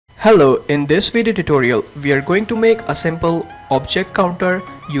Hello, in this video tutorial we are going to make a simple object counter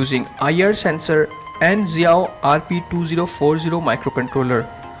using IR sensor and XIAO RP2040 microcontroller.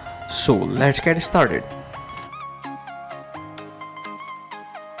 So let's get started.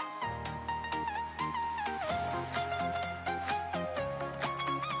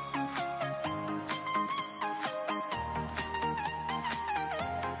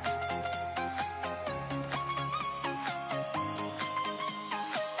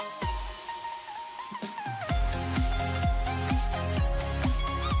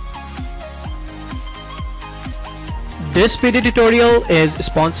 This video tutorial is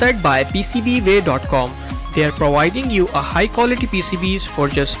sponsored by PCBWay.com. They are providing you a high quality PCBs for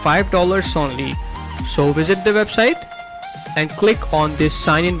just $5 only. So visit the website and click on this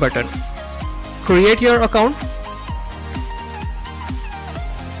sign in button. Create your account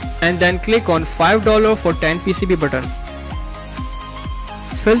and then click on $5 for 10 PCB button.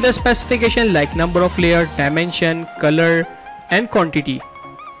 Fill the specification like number of layer, dimension, color and quantity.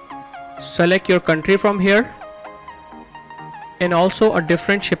 Select your country from here and also a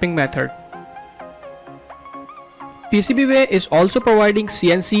different shipping method. PCBWay is also providing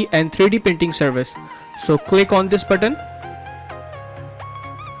CNC and 3D printing service. So click on this button,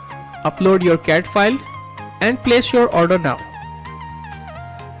 upload your CAD file and place your order now.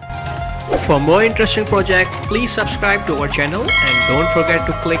 For more interesting projects, please subscribe to our channel and don't forget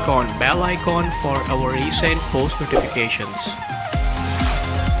to click on bell icon for our recent post notifications.